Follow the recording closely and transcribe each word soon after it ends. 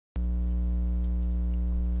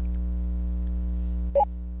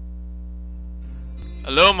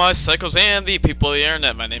Hello, my psychos and the people of the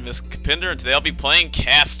internet. My name is Capinder, and today I'll be playing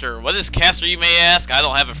Caster. What is Caster, you may ask? I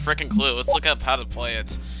don't have a freaking clue. Let's look up how to play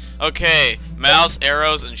it. Okay, mouse,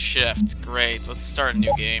 arrows, and shift. Great. Let's start a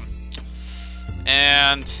new game.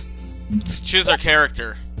 And let's choose our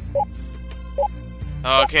character.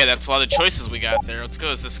 Okay, that's a lot of choices we got there. Let's go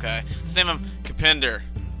as this guy. Let's name him Capinder.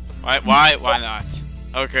 Why not?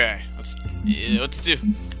 Okay, let's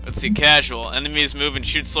see, casual. Enemies move and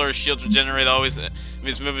shoot slower. Shields regenerate always.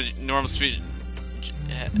 Enemies move at normal speed.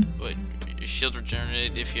 Wait, your shields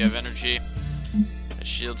regenerate if you have energy.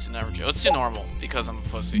 Shields do not regenerate. Let's do normal because I'm a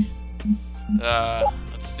pussy.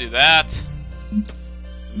 Let's do that.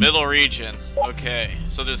 Middle region. Okay,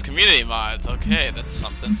 so there's community mods. Okay, that's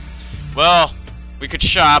something. Well, we could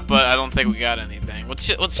shop, but I don't think we got anything. Let's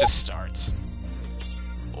just start.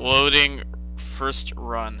 Loading first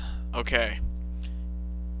run. Okay.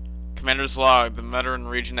 Commander's log. The Meteran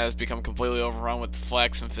region has become completely overrun with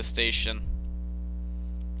flax infestation.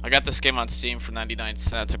 I got this game on Steam for 99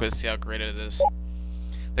 cents. I'm going to see how great it is.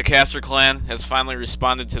 The Caster clan has finally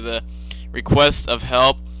responded to the request of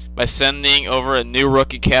help by sending over a new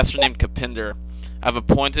rookie caster named Capinder. I've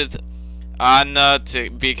appointed Anna to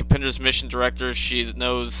be Capinder's mission director. She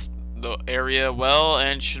knows the area well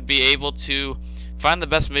and should be able to find the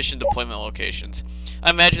best mission deployment locations. I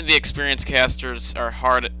imagine the experienced casters are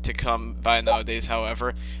hard to come by nowadays,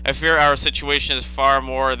 however. I fear our situation is far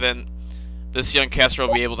more than this young caster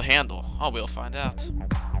will be able to handle. Oh, we'll find out.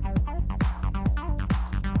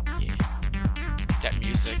 Yeah. That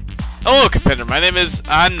music. Hello, Capinder. My name is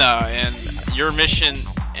Anna, and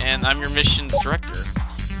I'm your mission's director.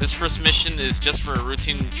 This first mission is just for a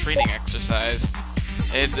routine training exercise.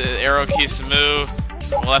 Hit the arrow keys to move.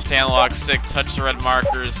 Left analog stick, touch the red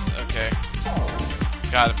markers. Okay.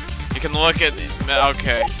 Got him. You can look at...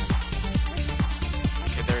 Okay. Okay,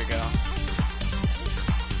 there you go.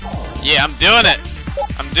 Yeah, I'm doing it!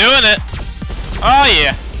 I'm doing it! Oh,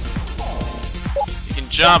 yeah! You can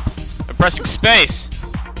jump by pressing space.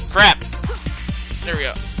 Crap. There we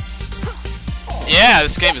go. Yeah,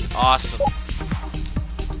 this game is awesome.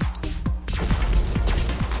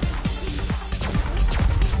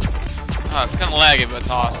 Oh, it's kind of laggy, but it's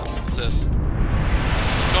awesome. What's this?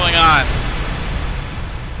 What's going on?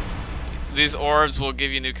 These orbs will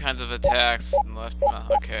give you new kinds of attacks.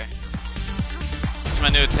 Okay. What's my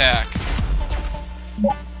new attack?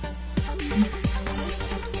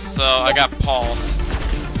 So, I got Pulse.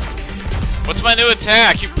 What's my new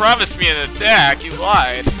attack? You promised me an attack. You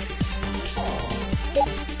lied.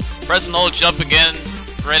 Press and hold jump again.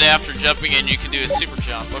 Right after jumping in, you can do a super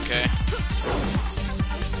jump. Okay.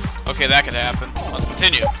 Okay, that could happen. Let's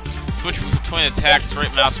continue. Switch between attacks, right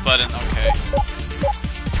mouse button. Okay.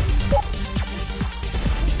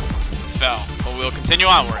 Fell, but we'll continue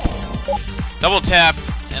onward. Double tap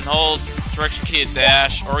and hold direction key at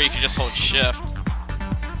dash, or you can just hold shift.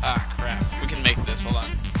 Ah, crap. We can make this. Hold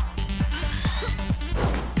on.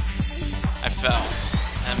 I fell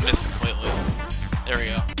and missed completely. There we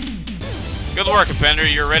go. Good work, Capinder.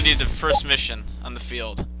 You're ready to the first mission on the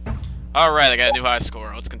field. Alright, I got a new high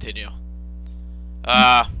score. Let's continue.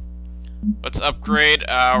 Let's upgrade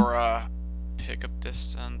our pickup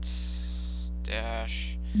distance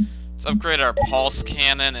dash. Let's upgrade our pulse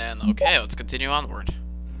cannon, and okay, let's continue onward.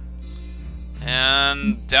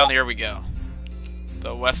 And down here we go.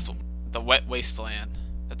 The wet wasteland.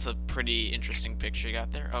 That's a pretty interesting picture you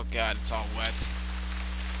got there. Oh god, it's all wet.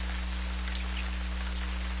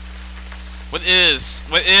 What is?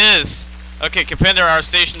 Okay, Capinder, our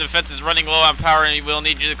station defense is running low on power, and we will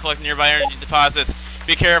need you to collect nearby energy deposits.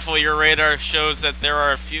 Be careful, your radar shows that there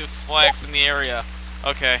are a few flags in the area.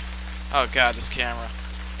 Okay. Oh god, this camera.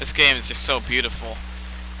 This game is just so beautiful.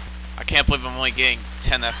 I can't believe I'm only getting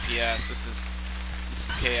 10 FPS. This is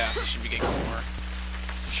chaos. I should be getting more.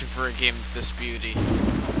 Especially for a game of this beauty.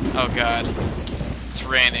 Oh god. It's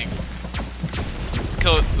raining. Let's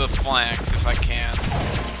kill the flanks if I can.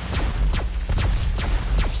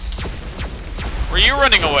 Where are you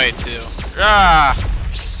running away to? Ah!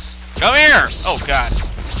 Come here! Oh god.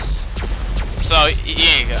 So,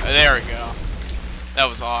 there we go. That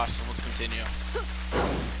was awesome. Let's continue.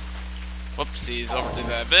 Whoopsies, overdid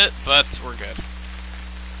that a bit, but we're good.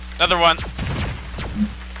 Another one.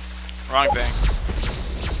 Wrong thing.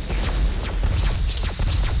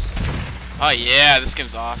 Oh yeah, this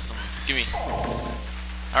game's awesome. Give me.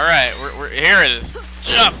 Alright, we're here it is.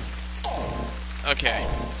 Jump! Okay.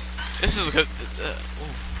 This is a good.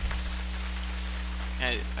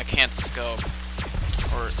 I can't scope.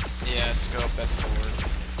 Or, yeah, scope, that's the word.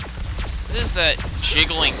 What is that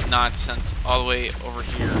jiggling nonsense all the way over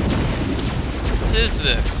here? What is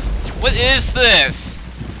this? What is this?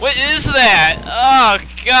 What is that? Oh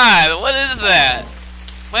god, what is that?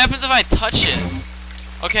 What happens if I touch it?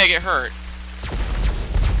 Okay, I get hurt.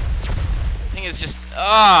 I think it's just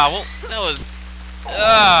well that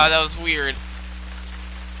was weird.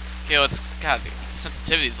 Okay, let's god, the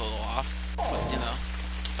sensitivity's a little off. But, you know.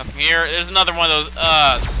 Nothing here. There's another one of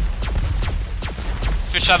those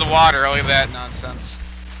fish out of the water. Oh, look at that nonsense.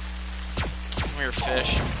 Come here,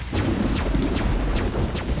 fish.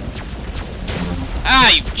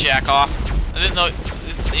 Ah, you jack off. I didn't know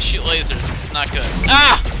they shoot lasers. It's not good.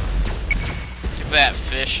 Ah! Look at that,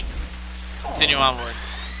 fish. Continue onward.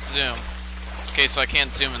 Zoom. Okay, so I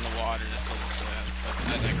can't zoom in the water. That's a little sad, but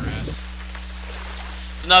I digress.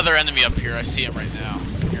 There's another enemy up here. I see him right now.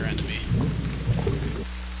 Come here, enemy.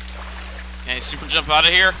 Can I super jump out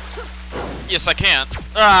of here? Yes, I can.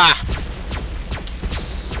 Ah!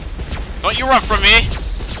 Don't you run from me!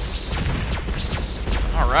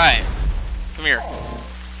 Alright. Come here.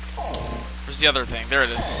 Where's the other thing? There it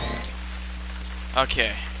is. Okay.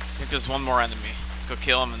 I think there's one more enemy. Let's go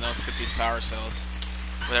kill him and then let's get these power cells.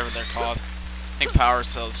 Whatever they're called. I think power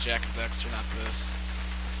cells, Jak and Daxter, not this.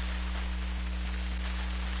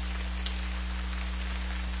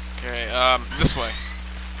 Okay, this way.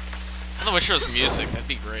 I wish there was music, that'd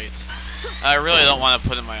be great. I really don't want to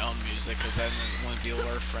put in my own music because then it won't be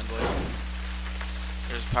lore friendly.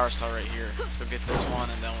 There's a power cell right here. Let's go get this one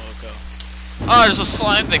and then we'll go. Oh, there's those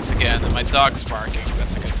slime things again and my dog's barking.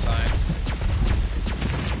 That's a good sign.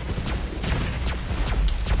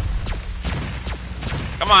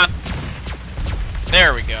 Come on.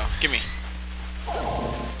 There we go. Gimme.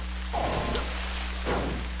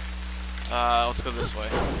 Let's go this way.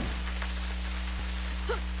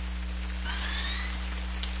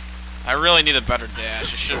 I really need a better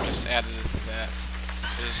dash. I should have just added it to that.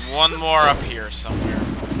 There's one more up here somewhere.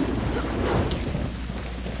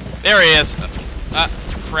 There he is.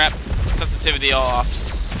 Crap. Sensitivity all off.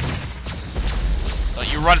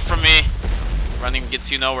 Don't you run from me. Running gets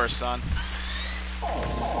you nowhere, son.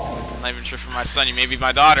 I'm not even sure if you're my son. You may be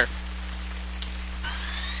my daughter.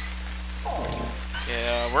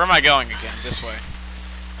 Okay, where am I going again? This way.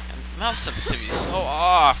 And mouse sensitivity is so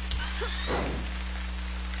off.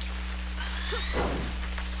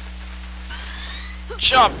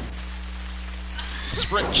 Jump!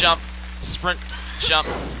 Sprint jump. Sprint jump.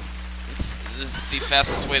 This is the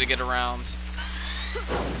fastest way to get around.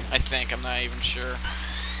 I think. I'm not even sure.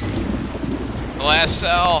 The last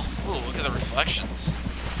cell. Ooh, look at the reflections.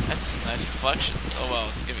 That's some nice reflections. Oh well,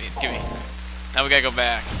 let's give me. Now we gotta go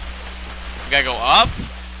back. We gotta go up?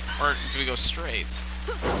 Or do we go straight?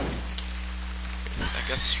 I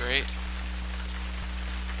guess straight.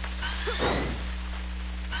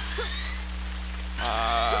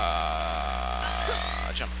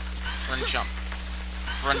 Jump. Run, jump.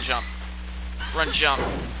 Run, jump. Run, jump.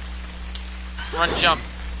 Run, jump.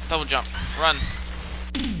 Double jump. Run.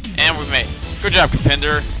 And we made. Good job,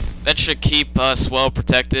 Contender. That should keep us well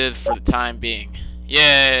protected for the time being.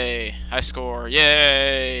 Yay! High score.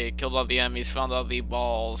 Yay! Killed all the enemies, found all the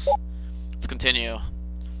balls. Let's continue.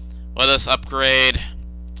 Let us upgrade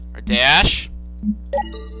our dash.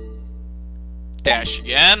 Dash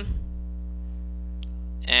again.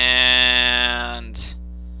 And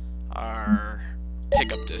our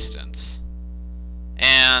pickup distance.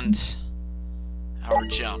 And our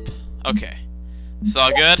jump. Okay. It's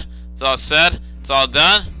all good? It's all said? It's all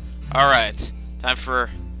done? Alright. Time for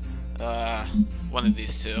one of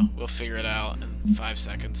these two. We'll figure it out in 5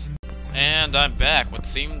 seconds. And I'm back. What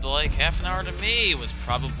seemed like half an hour to me was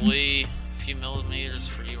probably a few millimeters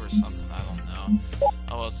for you or something. I don't know.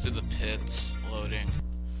 Oh, well, let's do the pits. Loading.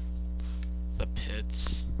 The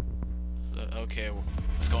pits. Okay,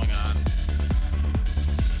 what's going on?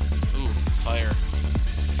 Ooh, fire.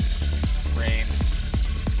 Rain.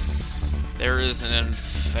 There is an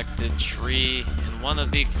infected tree in one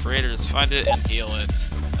of the craters. Find it and heal it.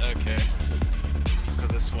 Okay. Let's go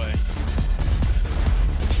this way.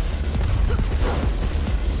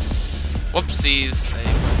 Whoopsies. I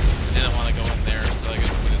didn't want to go in there, so I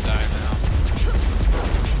guess I'm gonna die now.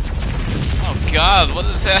 Oh god, what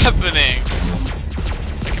is happening?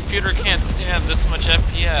 The computer can't stand this much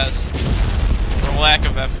FPS. Or lack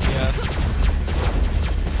of FPS.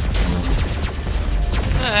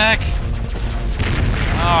 What the heck?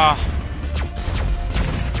 Ah.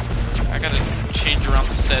 I gotta change around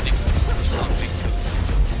the settings or something, because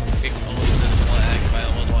I'm getting a little bit of lag by a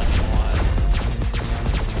little, I mean a lot.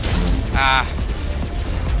 Ah.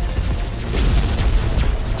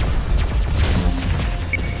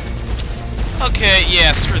 Okay,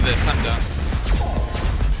 yeah, screw this, I'm done.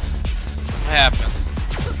 What happened?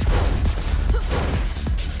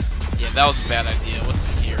 that was a bad idea. What's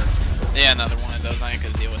in here? Yeah, another one of those. I ain't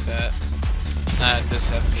gonna deal with that. This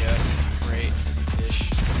FPS. Great-ish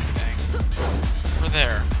thing. Over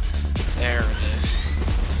there. There it is.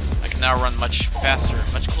 I can now run much faster,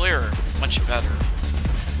 much clearer, much better.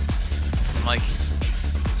 I'm like...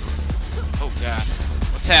 Oh god.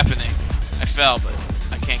 What's happening? I fell, but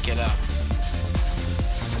I can't get up.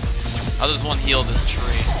 How does one heal this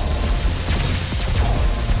tree?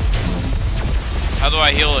 How do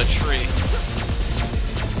I heal a tree?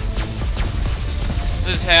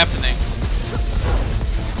 What is happening?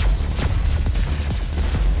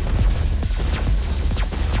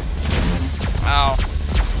 Ow.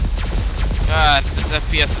 God, this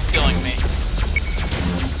FPS is killing me.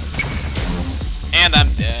 And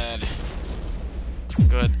I'm dead.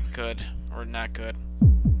 Good, good. Or not good.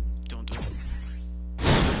 Don't do it.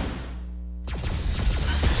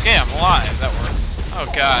 Okay, I'm alive. That works. Oh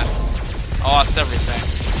god. I lost everything.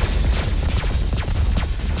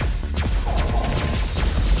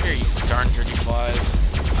 Here, you darn dirty flies.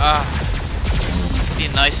 It'd be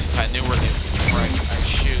nice if I knew where they were. I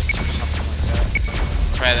shoot or something like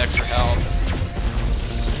that. Try the extra health.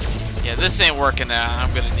 Yeah, this ain't working out.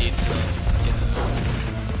 I'm gonna need to, you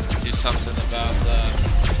know, do something about the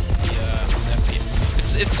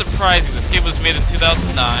FPS. It's surprising. This game was made in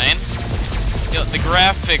 2009. You know, the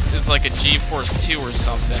graphics is like a GeForce 2 or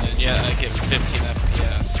something, and yet I get 15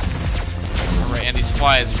 FPS. Alright, and these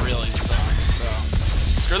flies really suck, so...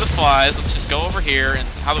 Screw the flies, let's just go over here, and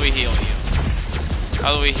how do we heal you?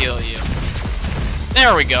 How do we heal you?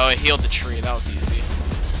 There we go, I healed the tree, that was easy.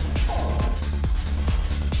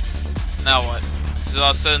 Now what? Is it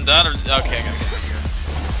all said and done, or... Okay, I gotta get over here.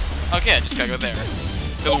 Okay, I just gotta go there.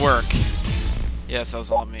 Good work. Yes, that was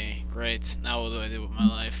all me. Great. Now what do I do with my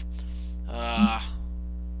life?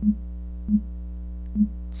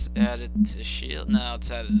 It's added to shield. No, it's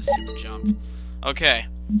added to super jump. Okay,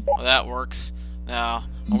 well that works. Now,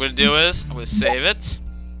 what I'm gonna do is I'm gonna save it.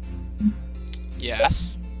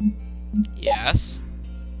 Yes. Yes.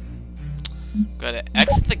 I'm gonna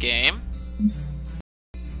exit the game.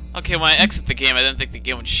 Okay, when I exit the game, I didn't think the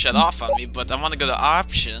game would shut off on me, but I want to go to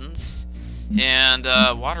options and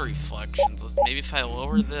water reflections. Maybe if I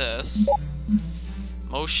lower this.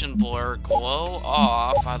 Motion blur, glow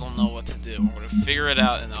off. I don't know what to do. I'm gonna figure it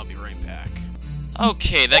out and I'll be right back.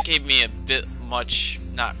 Okay, that gave me a bit much,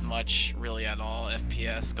 not much really at all.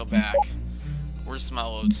 FPS. Go back. Where's my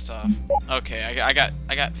load stuff? Okay, I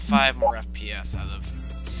got 5 more FPS out of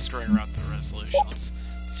screwing around the resolution. Let's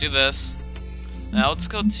do this. Now let's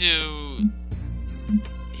go to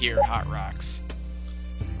here, Hot Rocks.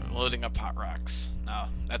 We're loading up Hot Rocks. Now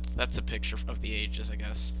that's a picture of the ages, I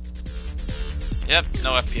guess. Yep,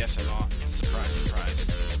 no FPS at all. Surprise, surprise.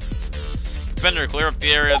 Bender, clear up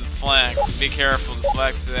the area of the flanks. Be careful, the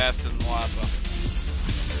flanks of the acid and lava.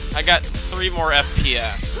 I got 3 more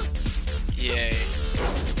FPS. Yay.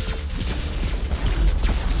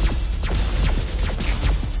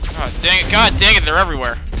 God dang it, they're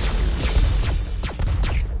everywhere.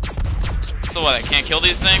 So what, I can't kill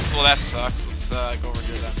these things? Well, that sucks. Let's go over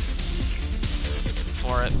here then.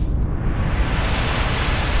 For it.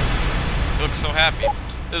 He looks so happy.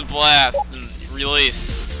 Just blast and release.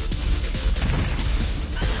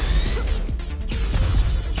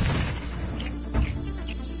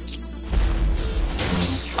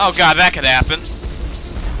 Oh god, that could happen.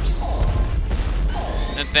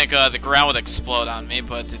 Didn't think the ground would explode on me,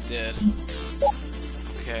 but it did.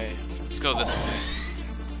 Okay, let's go this way.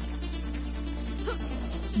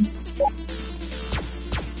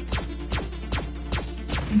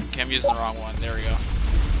 Okay, I'm using the wrong one. There we go.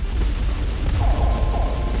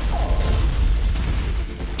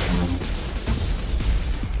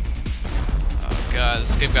 Oh god,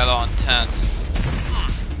 this game got all intense.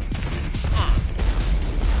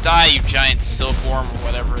 Die, you giant silkworm, or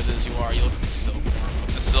whatever it is you are. You look like a silkworm.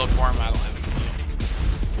 What's a silkworm? I don't have a clue.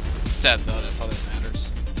 It's dead, though. That's all that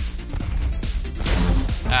matters.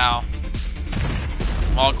 Ow.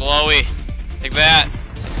 I'm all glowy. Take that.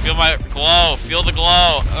 Feel my glow. Feel the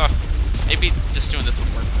glow. Ugh. Maybe just doing this will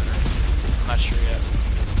work better. I'm not sure yet.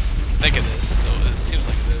 I think it is. Though it seems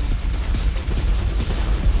like it is.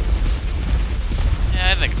 Yeah,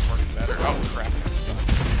 I think it's working better. Oh, crap. That's stuff.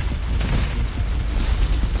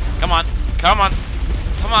 Come on. Come on.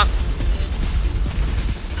 Come on.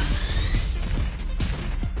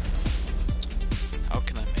 How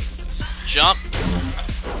can I make this? Jump.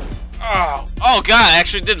 Oh. Oh, God. I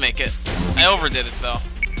actually did make it. I overdid it, though.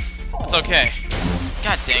 It's okay.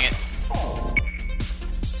 God dang it.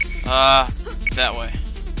 That way.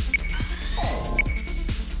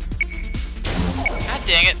 God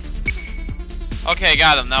dang it. Okay,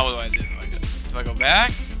 got him. Now what do I do? Do I go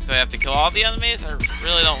back? Do I have to kill all the enemies? I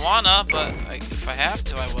really don't wanna, but if I have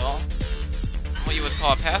to, I will. What you would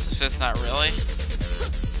call a pacifist, not really.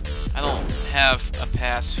 I don't have a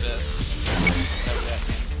pacifist. Whatever that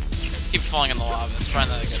means. Keep falling in the lava. That's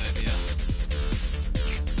probably not a good idea.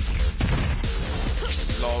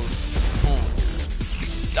 Lol.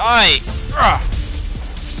 Die! Ugh.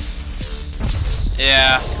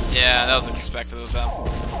 Yeah, that was expected of them.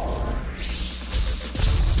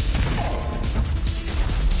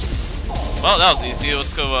 Well, that was easy.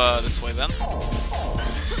 Let's go this way then.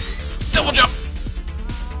 Double jump!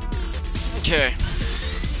 Okay.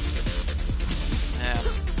 Yeah.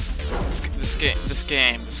 This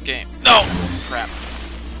game. No! Crap.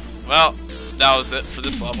 Well, that was it for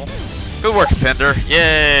this level. Good work, Pender.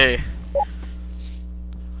 Yay!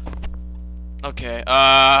 Okay,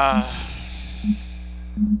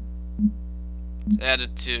 it's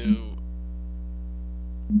added to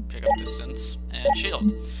pick up distance and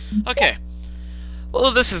shield. Okay.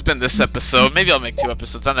 Well, this has been this episode. Maybe I'll make 2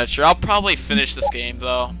 episodes. I'm not sure. I'll probably finish this game,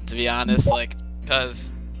 though, to be honest. Like,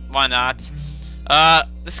 because why not?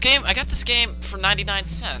 This game, I got this game for 99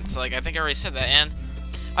 cents. Like, I think I already said that. And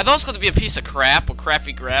I thought it was going to be a piece of crap with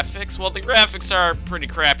crappy graphics. Well, the graphics are pretty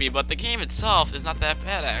crappy, but the game itself is not that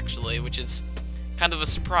bad, actually, which is kind of a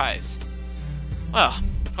surprise. Well,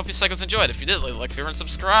 hope you psychos enjoyed. If you did, leave a like, favorite, and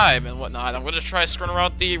subscribe, and whatnot. I'm going to try screwing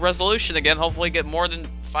around with the resolution again. Hopefully get more than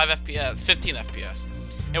 5 FPS, 15 FPS.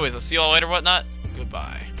 Anyways, I'll see you all later, whatnot.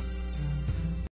 Goodbye.